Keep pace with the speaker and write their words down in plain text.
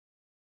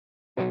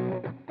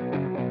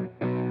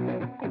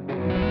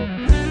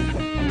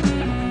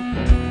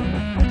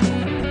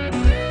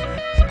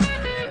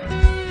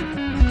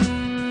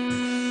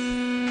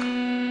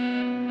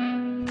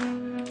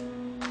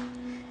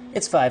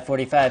It's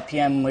 5:45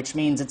 p.m., which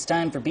means it's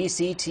time for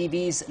BC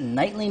TV's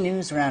Nightly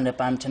News Roundup.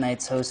 I'm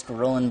tonight's host,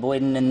 Roland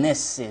Boyden, and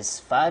this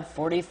is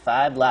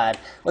 5:45 Live.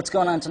 What's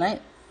going on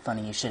tonight?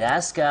 Funny you should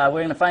ask. We're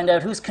going to find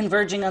out who's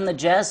converging on the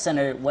Jazz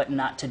Center, what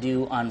not to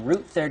do on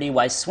Route 30,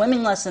 why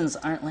swimming lessons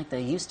aren't like they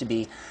used to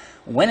be,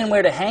 when and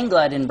where to hang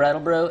glide in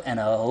Brattleboro,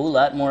 and a whole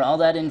lot more. All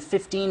that in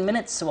 15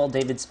 minutes, while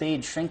David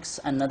Spade shrinks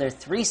another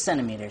 3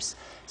 centimeters.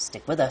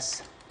 Stick with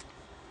us.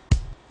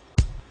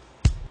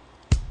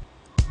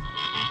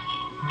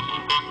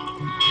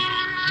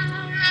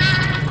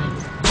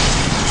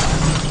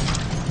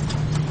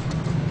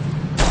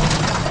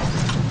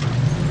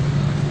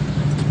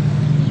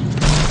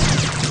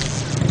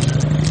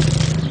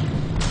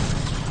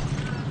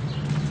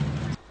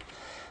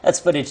 That's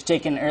footage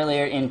taken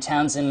earlier in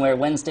Townsend, where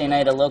Wednesday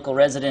night a local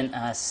resident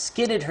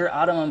skidded her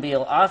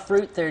automobile off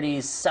Route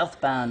 30's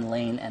southbound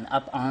lane and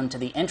up onto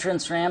the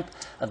entrance ramp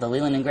of the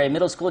Leland and Gray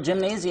Middle School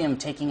gymnasium,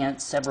 taking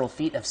out several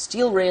feet of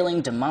steel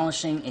railing,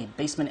 demolishing a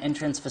basement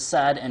entrance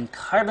facade, and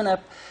carving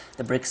up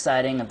the brick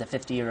siding of the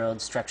 50-year-old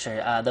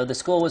structure. Though the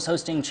school was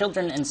hosting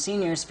children and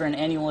seniors for an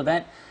annual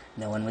event,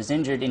 no one was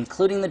injured,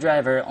 including the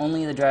driver.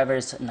 Only the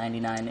driver's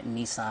 '99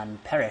 Nissan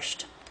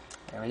perished.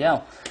 There we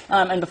go.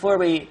 And before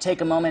we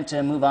take a moment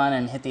to move on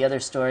and hit the other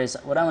stories,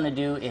 what I want to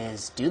do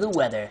is do the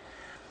weather.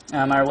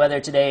 Our weather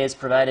today is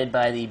provided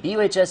by the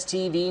BUHS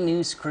TV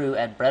news crew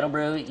at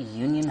Brattleboro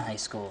Union High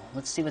School.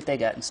 Let's see what they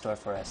got in store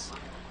for us.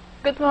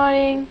 Good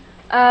morning.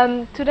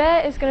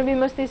 Today is going to be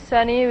mostly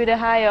sunny with a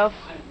high of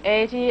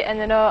 80 and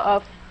a low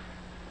of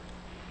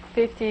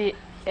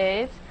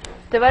 58.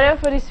 The weather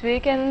for this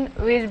weekend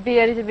will be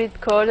a little bit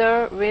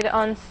colder, with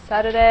on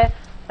Saturday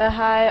a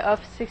high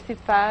of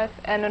 65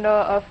 and a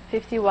low of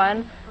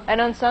 51, and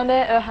on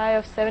Sunday a high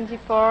of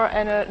 74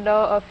 and a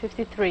low of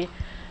 53.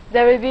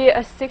 There will be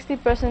a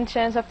 60%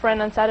 chance of rain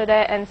on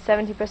Saturday and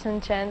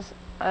 70% chance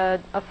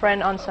of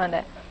rain on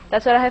Sunday.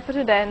 That's what I have for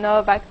today.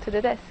 Now back to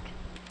the desk.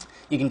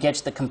 You can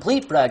catch the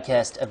complete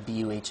broadcast of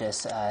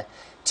BUHS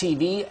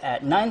TV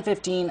at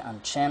 9:15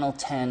 on Channel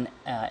 10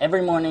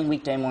 every morning,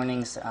 weekday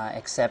mornings,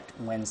 except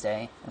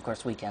Wednesday, of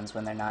course weekends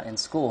when they're not in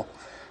school.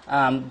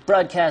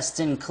 Broadcasts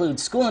include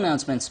school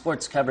announcements,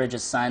 sports coverage, a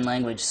sign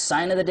language,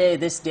 sign of the day,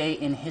 this day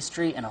in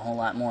history, and a whole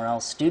lot more,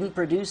 all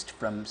student-produced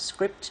from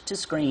script to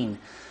screen.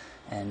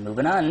 And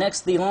moving on,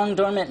 next, the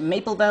long-dormant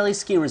Maple Valley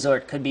Ski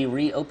Resort could be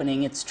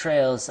reopening its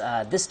trails,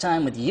 this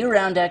time with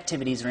year-round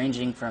activities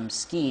ranging from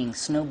skiing,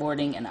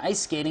 snowboarding, and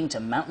ice skating to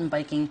mountain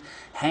biking,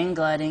 hang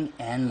gliding,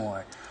 and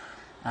more.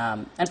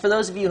 And for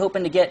those of you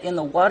hoping to get in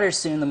the water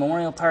soon, the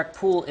Memorial Park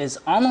pool is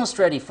almost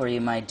ready for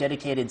you. My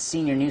dedicated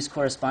senior news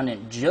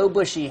correspondent Joe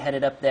Bushy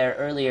headed up there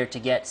earlier to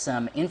get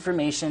some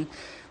information.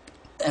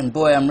 And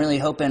boy, I'm really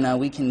hoping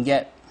we can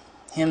get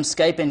him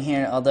Skyping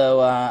here, although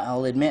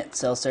I'll admit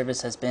cell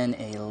service has been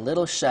a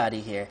little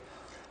shoddy here.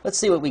 Let's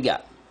see what we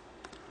got.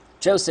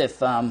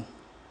 Joseph,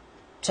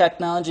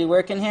 technology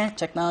working here?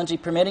 Technology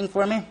permitting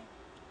for me?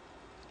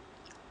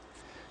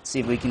 See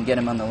if we can get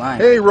him on the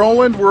line. Hey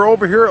Roland, we're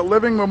over here at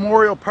Living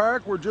Memorial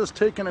Park. We're just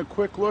taking a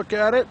quick look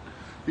at it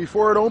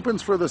before it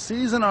opens for the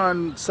season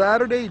on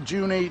Saturday,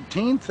 June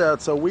 18th.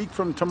 That's a week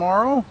from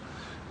tomorrow.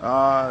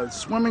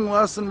 Swimming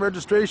lesson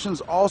registrations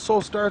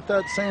also start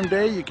that same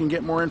day. You can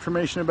get more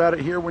information about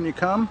it here when you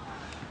come.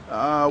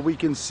 We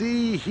can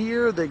see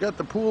here they got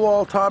the pool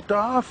all topped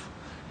off,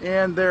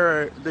 and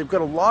they've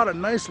got a lot of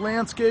nice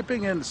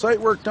landscaping and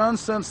site work done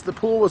since the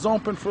pool was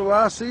open for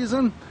last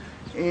season.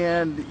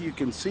 And you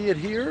can see it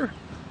here.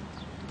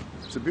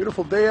 It's a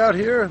beautiful day out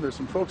here. There's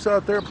some folks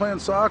out there playing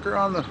soccer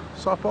on the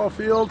softball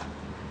field.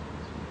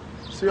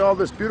 See all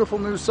this beautiful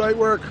new site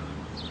work.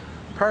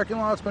 Parking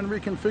lot's been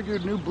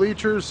reconfigured, new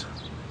bleachers,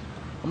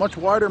 a much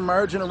wider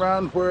margin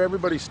around where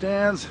everybody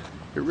stands.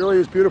 It really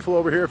is beautiful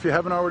over here if you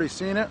haven't already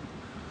seen it.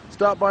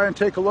 Stop by and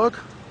take a look.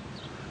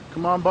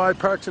 Come on by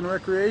Parks and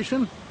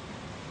Recreation.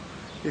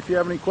 If you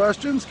have any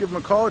questions, give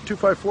them a call at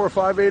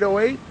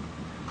 254-5808.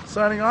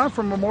 Signing off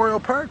from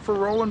Memorial Park for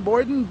Roland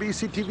Boyden,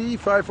 BCTV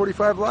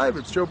 545 Live.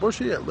 It's Joe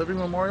Bushy at Living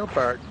Memorial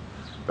Park.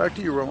 Back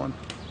to you, Roland.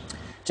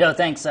 Joe,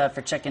 thanks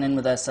for checking in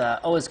with us.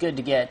 Always good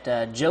to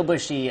get Joe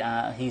Bushy.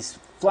 He's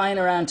flying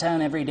around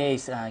town every day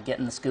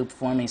getting the scoop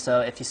for me.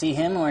 So if you see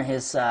him or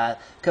his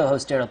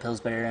co-host Daryl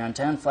Pillsbury around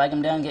town, flag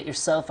him down, get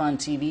yourself on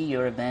TV,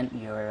 your event,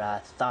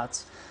 your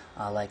thoughts.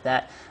 Like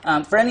that.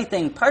 For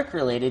anything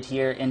park-related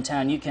here in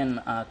town, you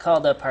can call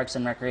the Parks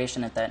and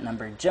Recreation at that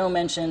number Joe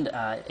mentioned,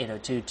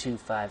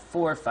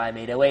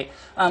 802-254-5808,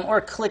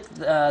 or click,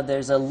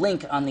 there's a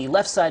link on the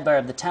left sidebar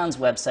of the town's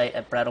website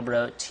at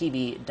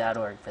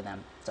BrattleboroTV.org for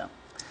them. So,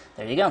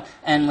 there you go.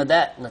 And with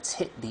that, let's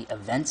hit the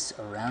events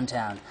around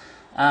town.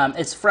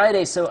 It's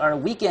Friday, so our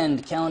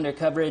weekend calendar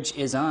coverage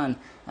is on.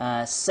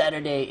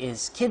 Saturday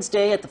is Kids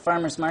Day at the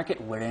Farmers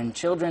Market, wherein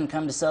children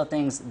come to sell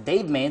things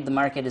they've made. The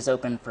market is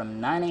open from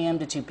 9 a.m.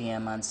 to 2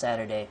 p.m. on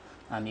Saturday.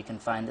 You can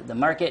find the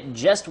market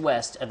just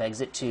west of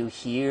Exit 2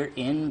 here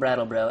in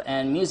Brattleboro.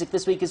 And music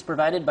this week is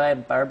provided by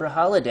Barbara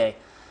Holiday.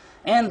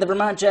 And the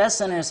Vermont Jazz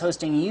Center is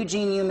hosting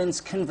Eugene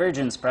Newman's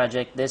Convergence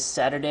Project this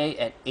Saturday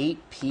at 8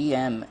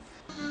 p.m.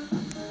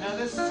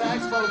 this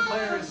saxophone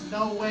player is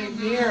no way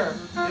near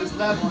his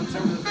level in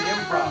terms of the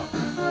improv.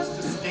 It's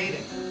just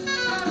stating.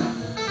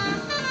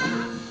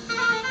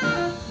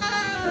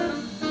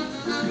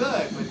 It's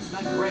good, but it's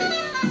not great.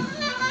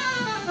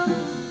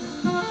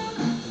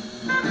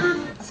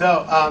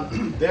 So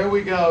there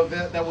we go.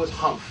 That was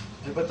Humph.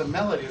 But the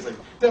melody is like,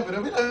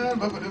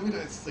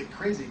 it's like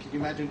crazy. Can you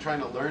imagine trying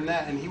to learn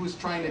that? And he was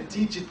trying to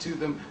teach it to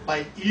them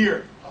by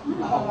ear.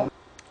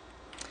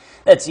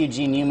 That's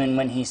Eugene Newman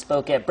when he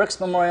spoke at Brooks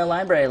Memorial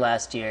Library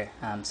last year.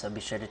 So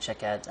be sure to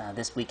check out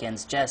this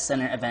weekend's Jazz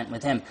Center event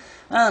with him.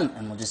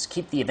 And we'll just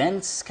keep the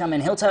events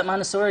coming. Hilltop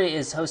Montessori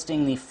is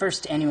hosting the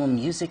first annual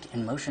Music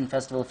in Motion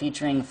Festival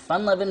featuring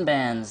fun-loving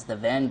bands, the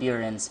Van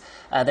Burens.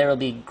 There will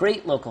be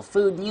great local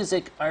food,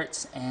 music,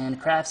 arts, and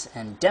crafts,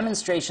 and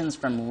demonstrations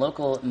from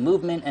local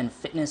movement and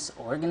fitness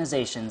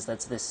organizations.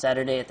 That's this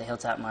Saturday at the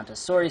Hilltop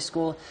Montessori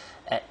School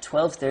at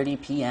 12:30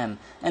 p.m.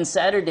 And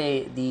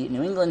Saturday, the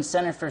New England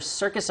Center for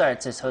Circus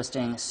Arts is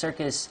hosting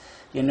Circus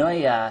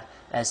Yonoya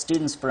as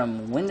students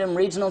from Wyndham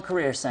Regional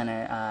Career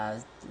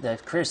Center. The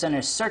Career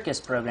Center's circus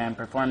program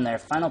perform their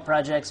final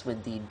projects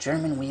with the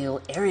German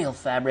wheel, aerial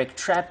fabric,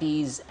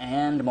 trapeze,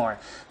 and more.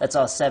 That's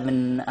all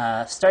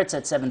starts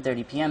at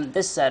 7:30 p.m.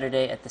 this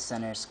Saturday at the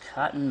Center's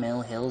Cotton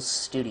Mill Hills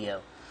studio.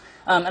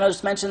 And I'll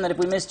just mention that if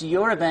we missed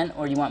your event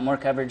or you want more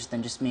coverage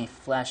than just me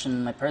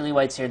flashing my pearly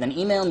whites here, then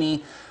email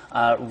me,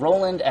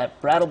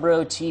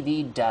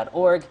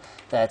 Roland@BrattlebroTV.org.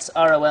 That's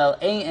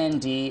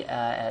ROLAND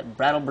at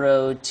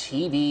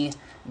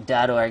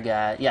BrattlebroTV.org.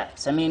 Yeah,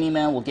 send me an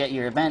email. We'll get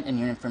your event and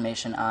your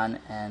information on,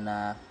 and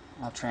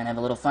I'll try and have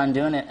a little fun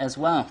doing it as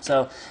well.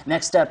 So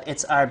next up,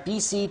 it's our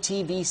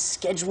BCTV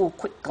schedule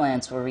quick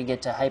glance where we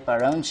get to hype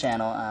our own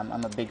channel.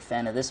 I'm a big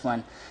fan of this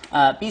one.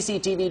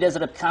 BCTV does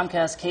it up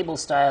Comcast cable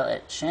style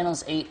at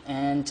channels 8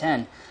 and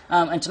 10.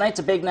 And tonight's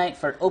a big night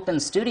for Open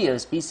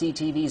Studios,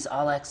 BCTV's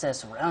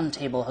all-access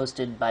roundtable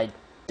hosted by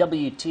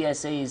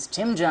WTSA's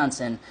Tim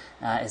Johnson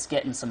is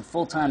getting some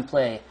full-time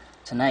play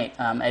tonight.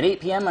 At 8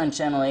 p.m. on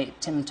Channel 8,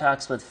 Tim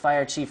talks with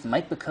Fire Chief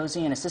Mike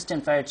Bocosi and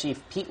Assistant Fire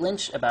Chief Pete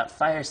Lynch about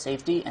fire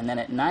safety, and then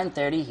at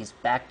 9:30 he's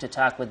back to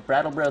talk with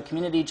Brattleboro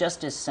Community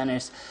Justice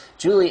Center's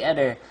Julie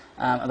Eder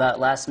about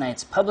last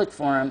night's public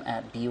forum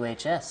at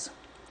BUHS.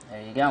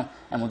 There you go.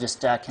 And we'll just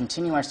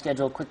continue our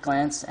schedule, quick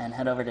glance, and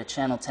head over to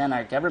Channel 10,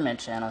 our government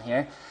channel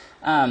here.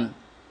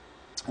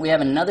 We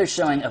have another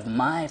showing of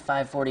my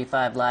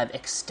 545 Live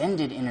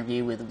extended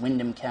interview with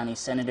Windham County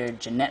Senator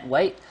Jeanette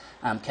White.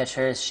 Catch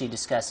her as she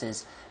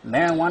discusses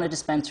marijuana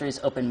dispensaries,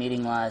 open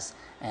meeting laws,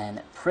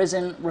 and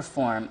prison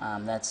reform.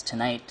 That's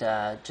tonight,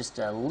 just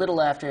a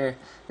little after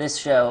this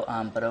show,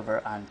 but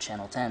over on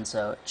Channel 10.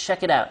 So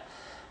check it out.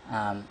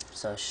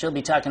 So she'll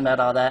be talking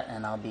about all that,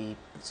 and I'll be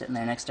sitting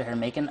there next to her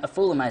making a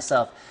fool of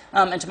myself.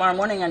 And tomorrow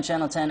morning on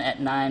Channel 10 at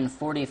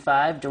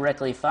 9:45,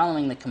 directly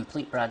following the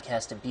complete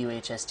broadcast of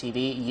BUHS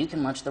TV, you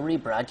can watch the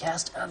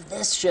rebroadcast of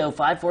this show,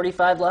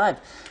 545 Live.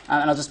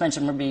 And I'll just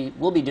mention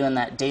we'll be doing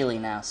that daily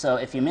now. So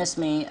if you miss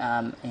me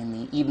in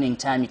the evening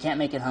time, you can't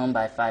make it home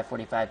by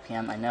 5:45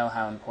 p.m., I know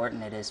how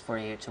important it is for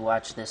you to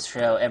watch this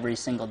show every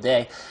single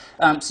day.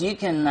 So you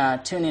can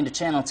tune into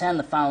Channel 10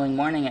 the following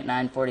morning at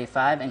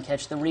 9:45 and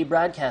catch the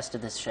rebroadcast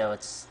of this show.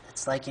 It's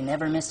like you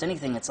never missed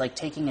anything. It's like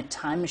taking a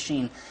time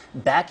machine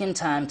back in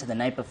time to the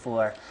night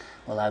before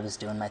while I was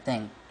doing my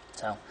thing.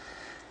 So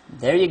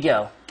there you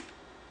go.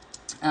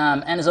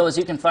 And as always,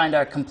 you can find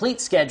our complete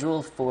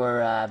schedule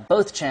for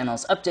both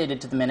channels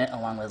updated to the minute,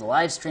 along with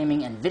live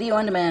streaming and video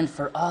on demand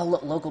for all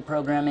local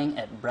programming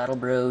at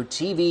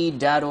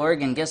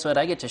BrattlebroTV.org. And guess what?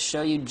 I get to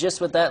show you just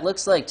what that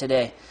looks like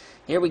today.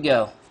 Here we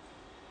go.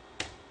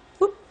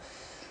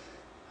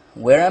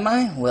 Where am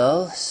I?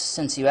 Well,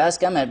 since you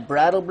ask, I'm at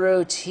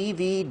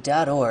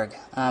BrattlebroTV.org.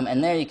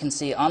 And there you can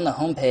see on the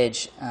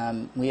homepage,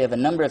 we have a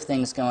number of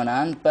things going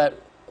on,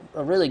 but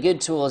a really good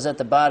tool is at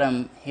the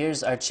bottom.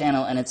 Here's our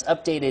channel, and it's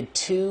updated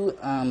to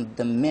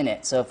the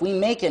minute. So if we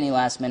make any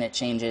last-minute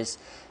changes,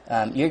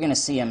 you're going to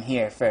see them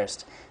here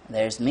first.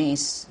 There's me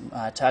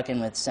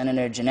talking with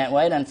Senator Jeanette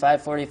White on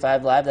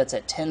 545 Live. That's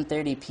at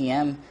 10:30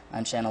 p.m.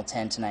 on Channel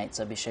 10 tonight,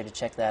 so be sure to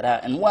check that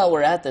out. And while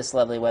we're at this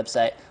lovely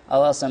website,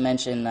 I'll also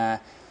mention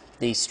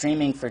the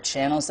streaming for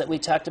channels that we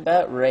talked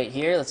about right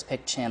here. Let's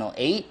pick Channel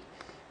 8.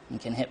 You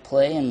can hit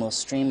play and we'll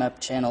stream up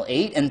Channel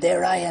 8. And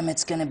there I am.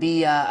 It's going to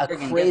be a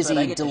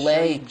crazy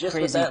delay,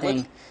 crazy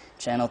thing.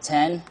 Channel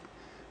 10.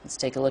 Let's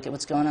take a look at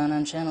what's going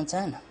on Channel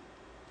 10.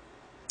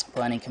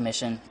 Planning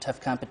Commission, tough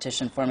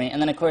competition for me.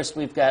 And then, of course,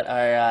 we've got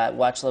our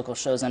Watch Local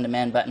Shows on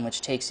Demand button, which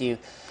takes you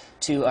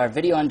to our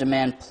video on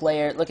demand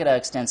player. Look at how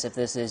extensive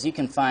this is. You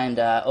can find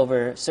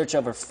search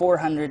over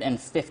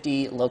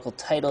 450 local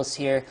titles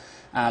here.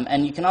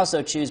 And you can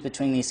also choose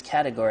between these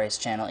categories,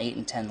 Channel 8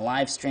 and 10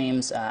 live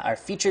streams, our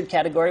featured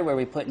category where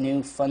we put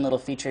new fun little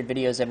featured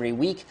videos every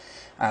week.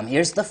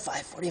 Here's the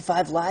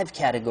 545 Live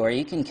category.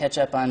 You can catch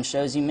up on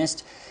shows you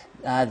missed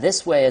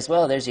this way as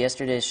well. There's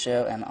yesterday's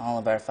show and all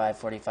of our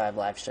 545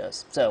 Live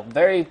shows. So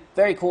very,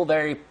 very cool,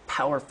 very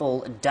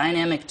powerful,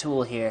 dynamic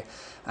tool here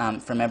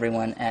from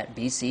everyone at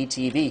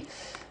BCTV.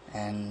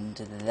 And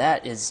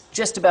that is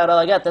just about all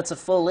I got. That's a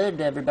full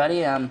lid,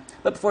 everybody.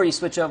 But before you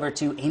switch over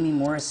to Amy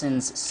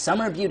Morrison's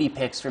Summer Beauty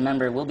Picks,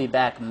 remember, we'll be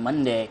back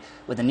Monday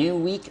with a new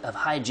week of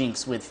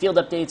hijinks with field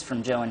updates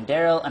from Joe and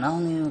Daryl, an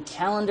all-new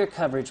calendar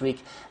coverage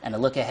week, and a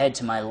look ahead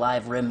to my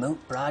live remote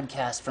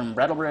broadcast from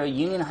Brattleboro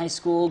Union High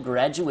School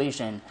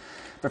graduation.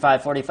 For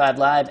 545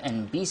 Live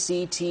and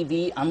BC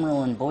TV, I'm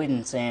Roland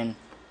Boyden saying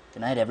good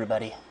night,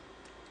 everybody.